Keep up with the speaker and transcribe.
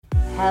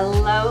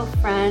Hello,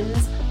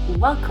 friends.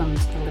 Welcome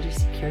to the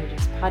Literacy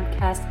Curators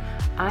Podcast.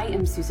 I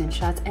am Susan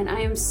Schatz, and I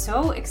am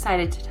so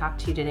excited to talk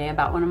to you today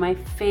about one of my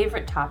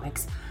favorite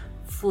topics,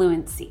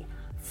 fluency.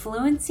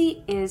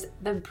 Fluency is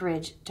the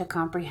bridge to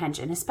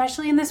comprehension,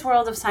 especially in this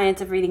world of science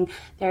of reading.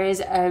 There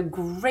is a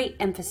great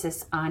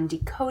emphasis on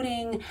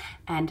decoding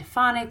and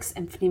phonics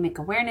and phonemic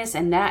awareness,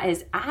 and that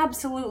is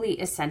absolutely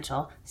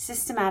essential.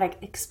 Systematic,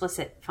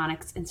 explicit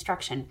phonics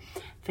instruction,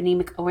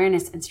 phonemic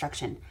awareness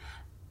instruction.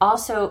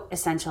 Also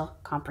essential,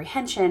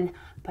 comprehension,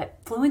 but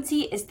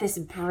fluency is this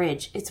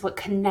bridge. It's what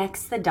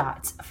connects the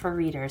dots for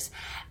readers.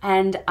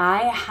 And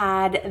I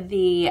had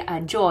the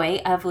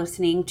joy of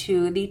listening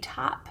to the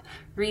top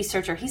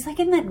researcher. He's like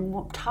in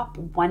the top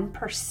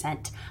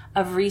 1%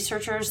 of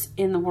researchers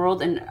in the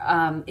world and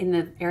in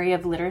the area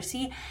of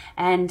literacy.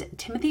 And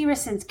Timothy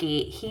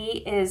Rosinski, he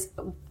is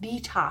the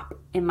top,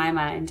 in my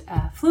mind,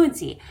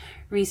 fluency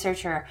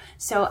researcher.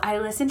 So I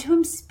listened to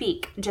him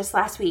speak just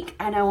last week,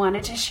 and I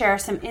wanted to share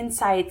some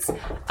insights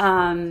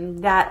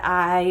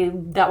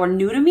that were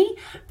new to me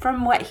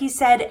from what he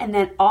said, and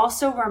then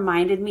also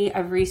reminded me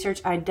of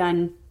research I'd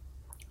done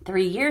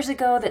 3 years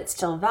ago that's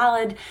still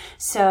valid.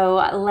 So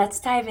let's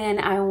dive in.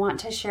 I want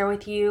to share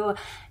with you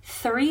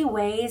 3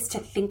 ways to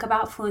think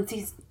about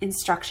fluency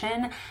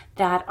instruction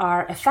that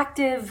are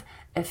effective,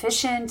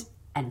 efficient,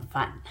 and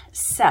fun.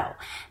 So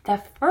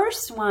the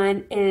first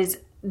one is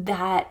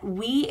that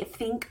we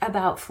think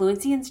about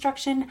fluency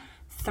instruction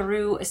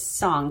through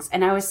songs.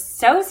 And I was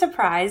so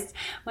surprised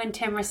when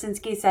Tim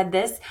Rosinski said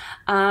this.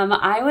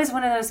 I was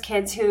one of those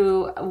kids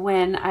who,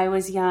 when I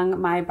was young,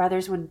 my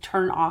brothers would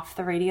turn off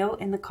the radio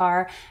in the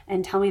car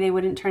and tell me they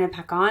wouldn't turn it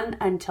back on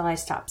until I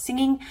stopped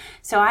singing.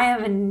 So I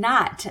am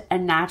not a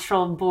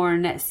natural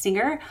born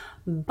singer,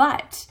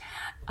 but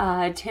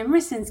Tim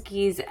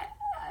Rosinski's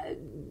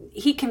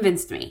he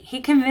convinced me.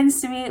 He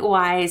convinced me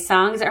why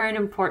songs are an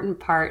important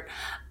part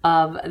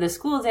of the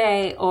school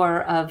day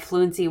or of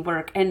fluency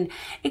work. And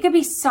it could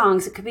be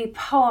songs, it could be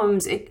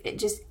poems, it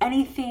just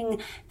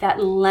anything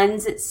that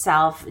lends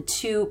itself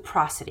to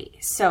prosody.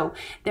 So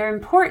they're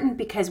important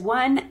because,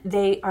 one,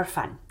 they are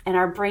fun. And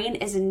our brain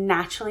is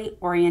naturally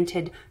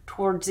oriented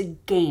towards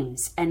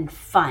games and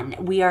fun.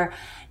 We are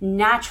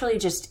naturally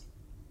just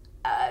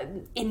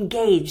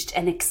engaged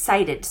and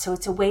excited. So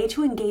it's a way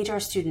to engage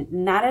our student.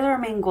 And that is our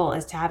main goal,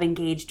 is to have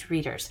engaged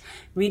readers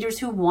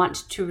who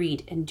want to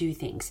read and do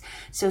things.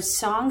 So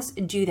songs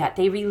do that.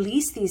 They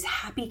release these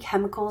happy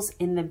chemicals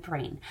in the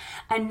brain.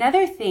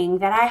 Another thing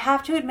that I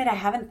have to admit I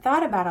haven't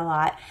thought about a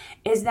lot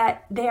is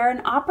that they are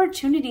an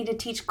opportunity to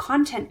teach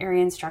content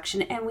area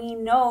instruction. And we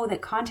know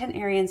that content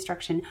area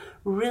instruction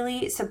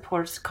really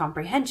supports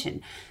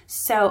comprehension.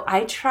 So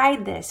I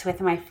tried this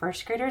with my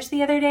first graders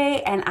the other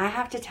day, and I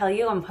have to tell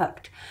you, I'm hooked.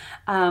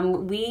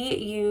 We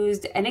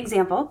used an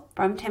example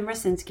from Tim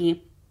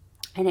Rosinski,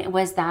 and it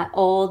was that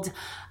old,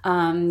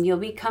 you'll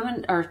be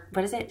coming, or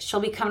what is it?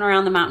 She'll be coming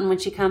around the mountain when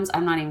she comes.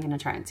 I'm not even going to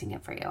try and sing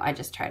it for you. I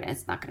just tried it.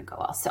 It's not going to go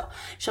well. So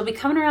she'll be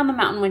coming around the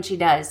mountain when she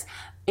does.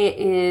 It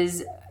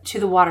is to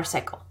the water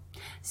cycle.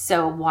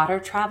 So water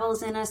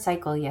travels in a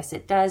cycle. Yes,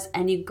 it does.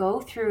 And you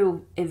go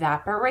through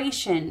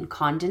evaporation,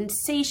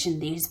 condensation,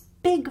 these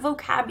big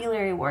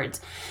vocabulary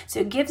words. So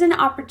it gives an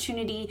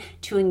opportunity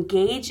to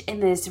engage in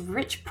this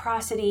rich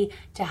prosody,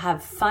 to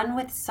have fun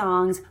with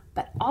songs,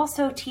 but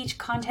also teach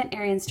content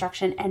area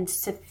instruction and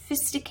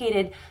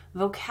sophisticated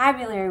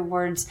vocabulary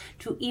words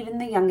to even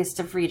the youngest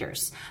of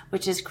readers,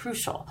 which is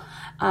crucial.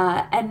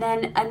 And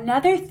then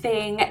another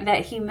thing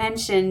that he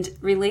mentioned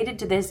related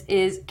to this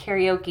is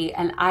karaoke.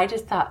 And I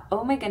just thought,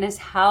 oh my goodness,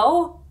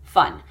 how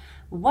fun.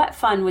 What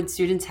fun would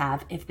students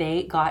have if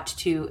they got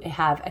to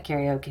have a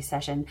karaoke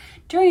session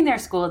during their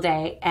school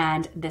day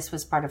and this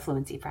was part of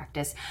fluency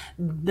practice?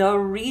 The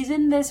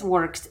reason this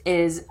works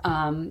is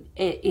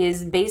it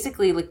is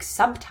basically like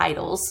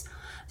subtitles,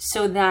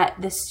 so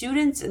that the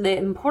students, the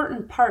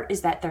important part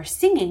is that they're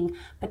singing,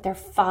 but they're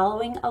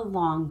following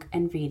along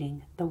and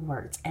reading the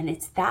words. And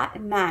it's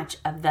that match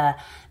of the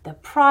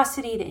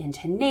prosody, the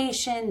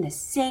intonation, the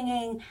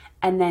singing,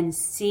 and then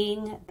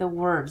seeing the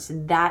words.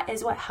 That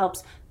is what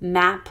helps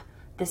map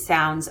the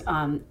sounds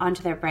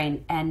onto their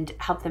brain and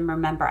help them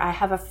remember. I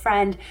have a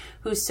friend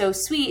who's so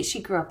sweet.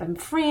 She grew up in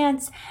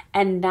France,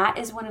 and that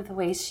is one of the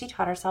ways she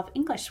taught herself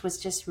English, was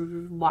just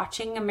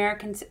watching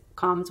American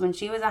sitcoms when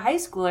she was a high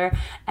schooler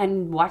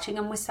and watching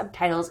them with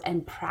subtitles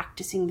and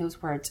practicing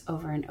those words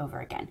over and over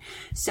again.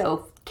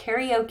 So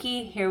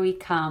karaoke, here we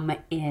come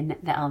in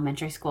the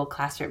elementary school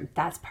classroom.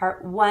 That's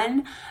part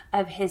 1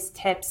 of his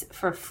tips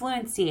for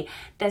fluency.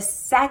 The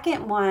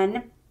second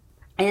one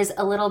is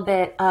a little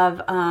bit of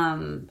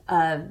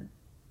a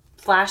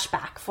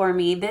flashback for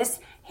me. This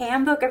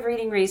handbook of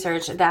reading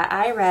research that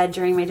I read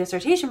during my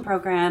dissertation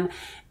program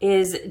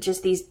is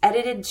just these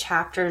edited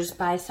chapters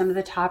by some of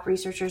the top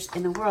researchers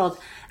in the world.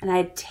 And I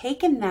had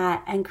taken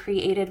that and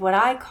created what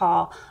I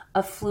call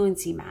a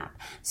fluency map.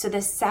 So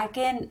the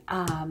second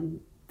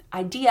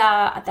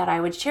idea that I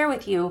would share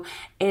with you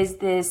is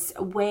this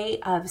way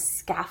of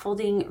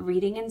scaffolding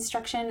reading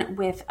instruction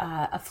with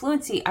a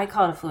fluency. I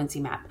call it a fluency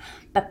map.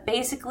 But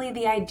basically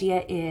the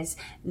idea is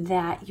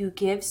that you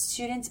give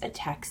students a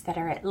text that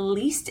are at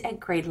least at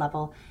grade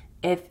level.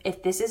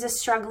 If this is a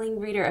struggling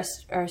reader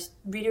or a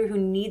reader who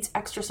needs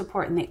extra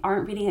support and they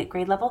aren't reading at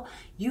grade level,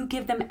 you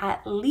give them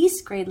at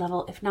least grade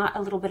level, if not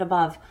a little bit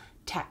above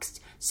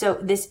text. So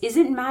this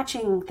isn't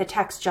matching the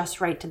text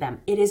just right to them.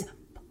 It is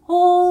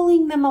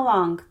pulling them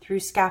along through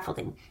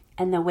scaffolding.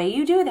 And the way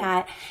you do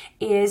that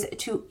is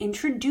to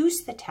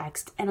introduce the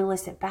text and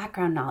elicit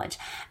background knowledge.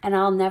 And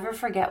I'll never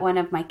forget one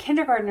of my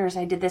kindergartners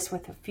I did this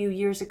with a few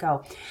years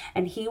ago.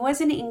 And he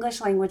was an English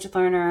language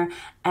learner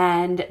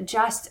and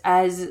just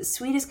as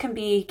sweet as can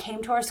be,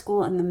 came to our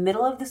school in the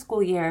middle of the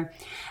school year.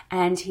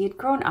 And he had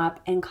grown up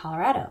in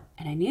Colorado.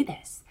 And I knew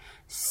this.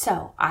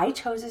 So I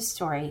chose a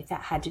story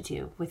that had to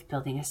do with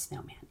building a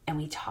snowman. And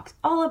we talked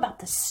all about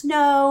the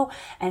snow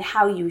and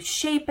how you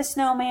shape a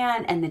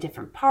snowman and the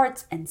different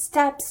parts and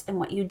steps and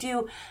what you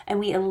do. And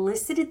we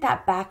elicited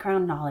that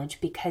background knowledge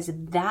because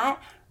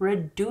that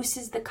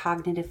reduces the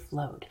cognitive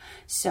load.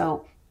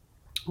 So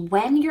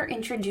when you're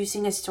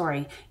introducing a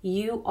story,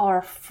 you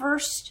are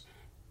first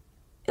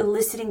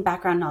eliciting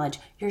background knowledge.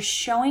 You're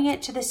showing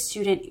it to the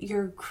student.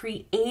 You're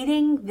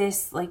creating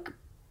this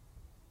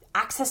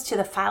access to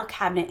the file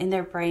cabinet in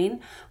their brain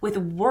with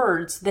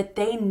words that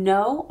they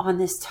know on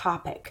this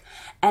topic.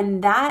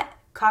 And that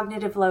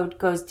cognitive load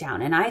goes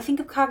down. And I think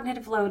of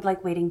cognitive load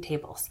like waiting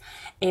tables.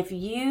 If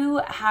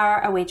you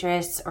are a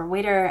waitress or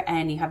waiter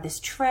and you have this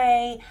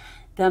tray,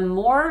 the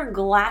more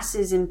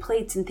glasses and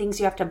plates and things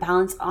you have to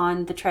balance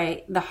on the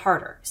tray, the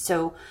harder.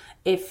 So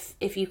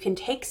if you can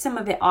take some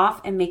of it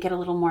off and make it a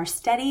little more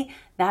steady,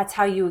 that's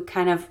how you would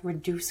kind of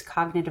reduce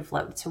cognitive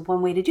load. So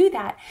one way to do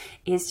that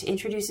is to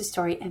introduce a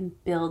story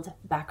and build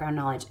background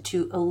knowledge,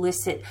 to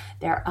elicit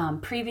their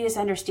previous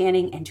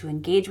understanding and to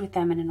engage with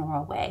them in an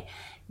oral way.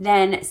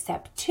 Then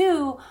step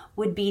 2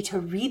 would be to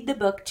read the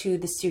book to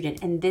the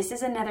student. And this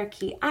is another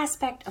key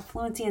aspect of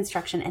fluency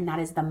instruction, and that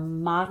is the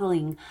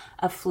modeling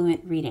of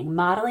fluent reading.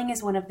 Modeling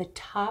is one of the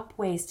top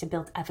ways to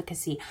build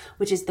efficacy,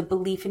 which is the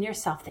belief in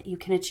yourself that you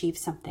can achieve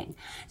something.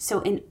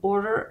 So in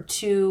order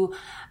to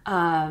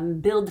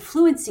build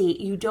fluency,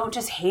 you don't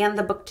just hand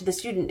the book to the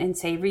student and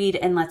say, read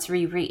and let's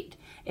reread.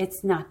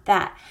 It's not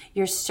that.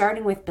 You're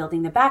starting with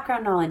building the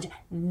background knowledge,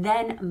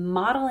 then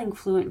modeling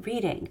fluent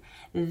reading.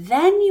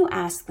 Then you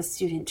ask the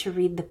student to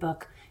read the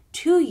book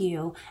to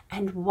you.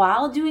 And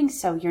while doing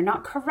so, you're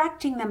not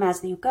correcting them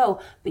as you go,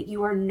 but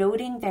you are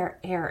noting their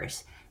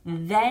errors.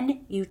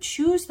 Then you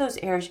choose those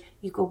errors,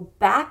 you go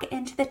back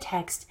into the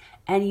text,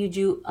 and you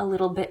do a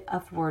little bit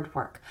of word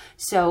work.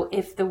 So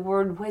if the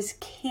word was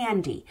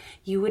candy,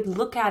 you would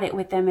look at it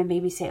with them and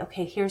maybe say,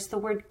 okay, here's the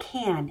word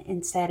can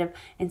inside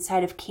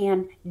of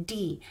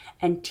candy,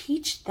 and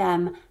teach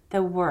them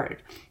the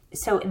word.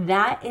 So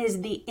that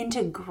is the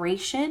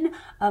integration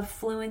of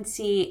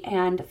fluency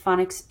and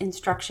phonics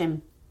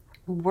instruction,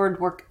 word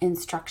work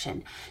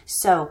instruction.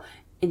 So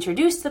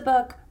introduce the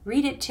book,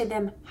 read it to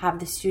them, have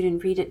the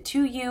student read it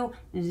to you,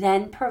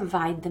 then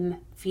provide them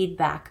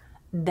feedback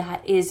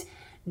that is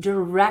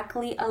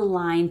directly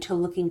aligned to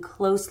looking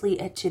closely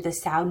to the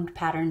sound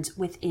patterns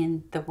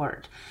within the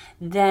word.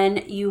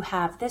 Then you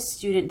have the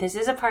student, this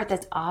is a part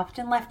that's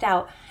often left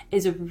out,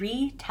 is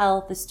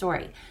retell the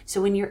story.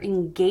 So when you're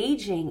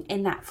engaging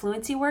in that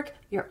fluency work,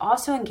 you're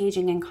also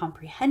engaging in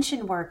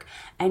comprehension work,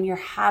 and you're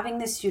having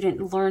the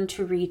student learn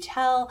to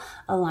retell,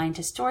 align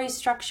to story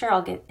structure.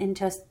 I'll get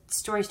into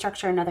story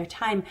structure another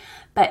time,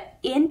 but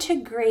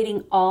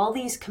integrating all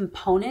these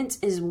components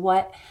is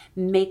what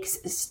makes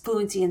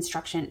fluency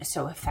instruction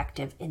so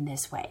effective in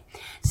this way.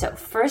 So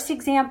first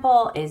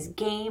example is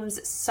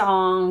games,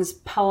 songs,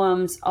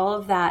 poems, all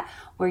of that,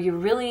 where you're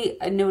really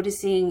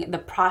noticing the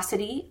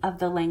prosody of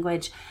the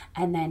language.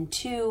 And then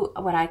 2,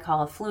 what I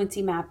call a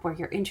fluency map, where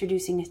you're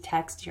introducing a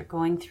text, you're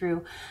going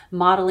through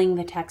modeling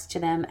the text to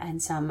them,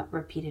 and some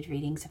repeated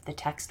readings of the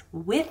text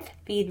with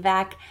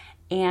feedback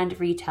and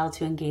retell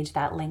to engage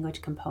that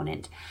language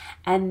component.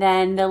 And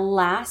then the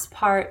last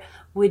part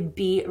would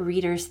be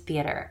reader's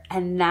theater.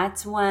 And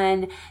that's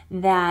one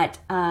that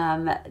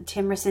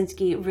Tim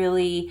Rasinski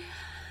really,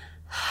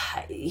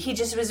 he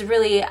just was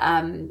really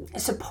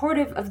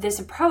supportive of this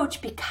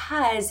approach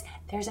because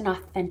there's an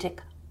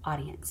authentic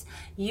audience.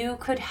 You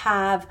could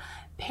have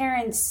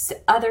parents,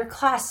 other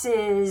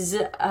classes,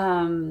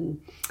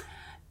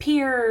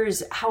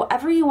 peers,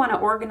 however you want to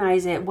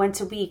organize it,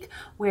 once a week,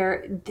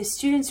 where the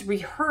students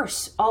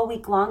rehearse all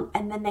week long,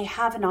 and then they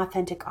have an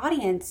authentic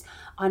audience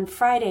on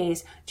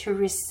Fridays to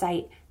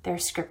recite their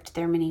script,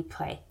 their mini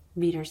play,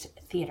 reader's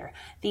theater.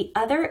 The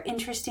other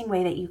interesting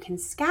way that you can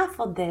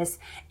scaffold this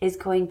is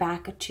going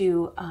back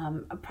to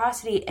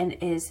prosody, and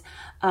is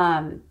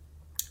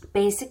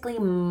basically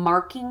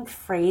marking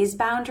phrase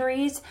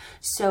boundaries.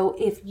 So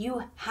if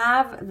you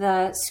have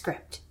the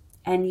script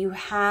and you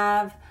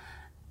have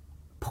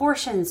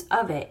portions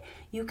of it,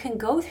 you can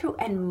go through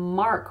and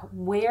mark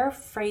where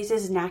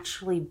phrases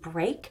naturally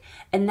break.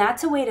 And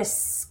that's a way to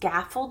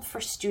scaffold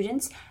for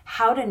students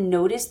how to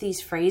notice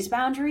these phrase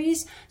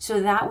boundaries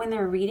so that when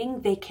they're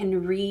reading, they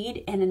can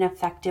read in an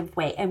effective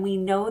way. And we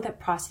know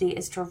that prosody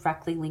is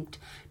directly linked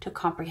to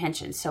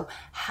comprehension. So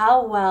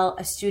how well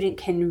a student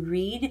can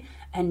read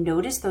and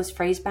notice those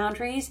phrase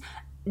boundaries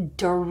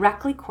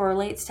directly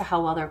correlates to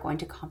how well they're going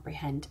to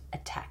comprehend a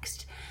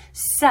text.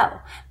 So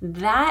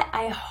that,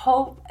 I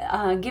hope,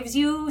 gives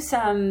you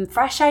some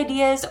fresh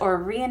ideas or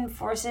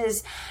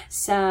reinforces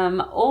some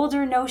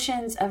older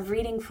notions of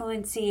reading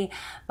fluency,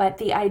 but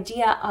the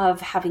idea of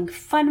having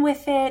fun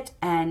with it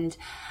and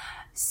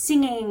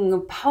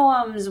singing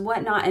poems,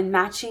 whatnot, and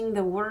matching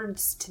the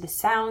words to the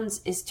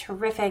sounds is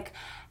terrific.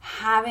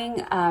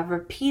 Having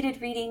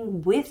repeated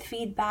reading with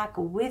feedback,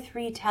 with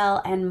retell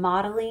and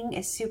modeling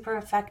is super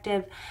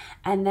effective.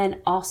 And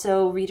then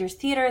also reader's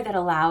theater that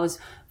allows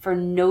for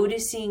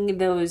noticing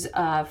those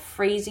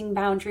phrasing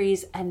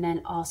boundaries, and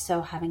then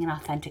also having an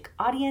authentic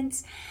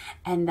audience.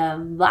 And the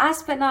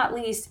last but not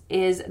least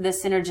is the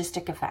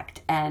synergistic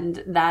effect.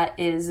 And that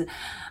is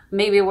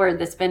maybe a word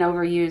that's been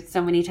overused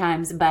so many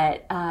times,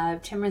 but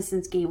Tim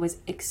Rasinski was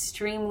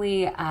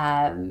extremely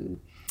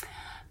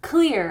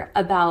clear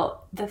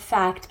about the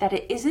fact that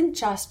it isn't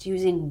just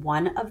using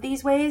one of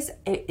these ways,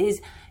 it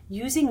is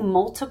using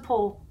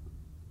multiple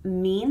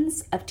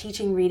means of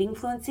teaching reading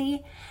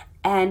fluency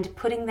and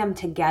putting them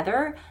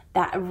together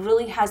that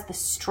really has the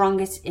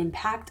strongest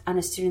impact on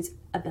a student's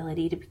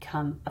ability to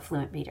become a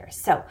fluent reader.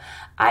 So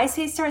I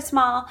say start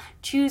small,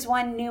 choose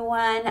one new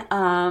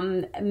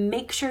one,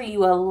 make sure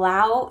you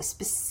allow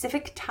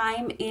specific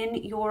time in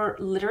your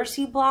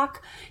literacy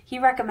block. He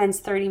recommends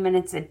 30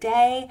 minutes a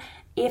day.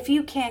 If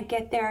you can't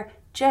get there,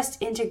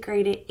 just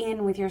integrate it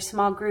in with your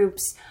small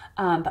groups,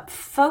 but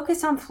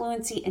focus on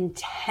fluency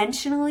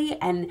intentionally,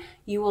 and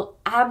you will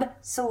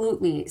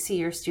absolutely see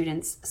your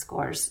students'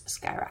 scores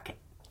skyrocket.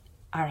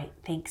 All right,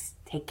 thanks.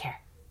 Take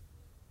care.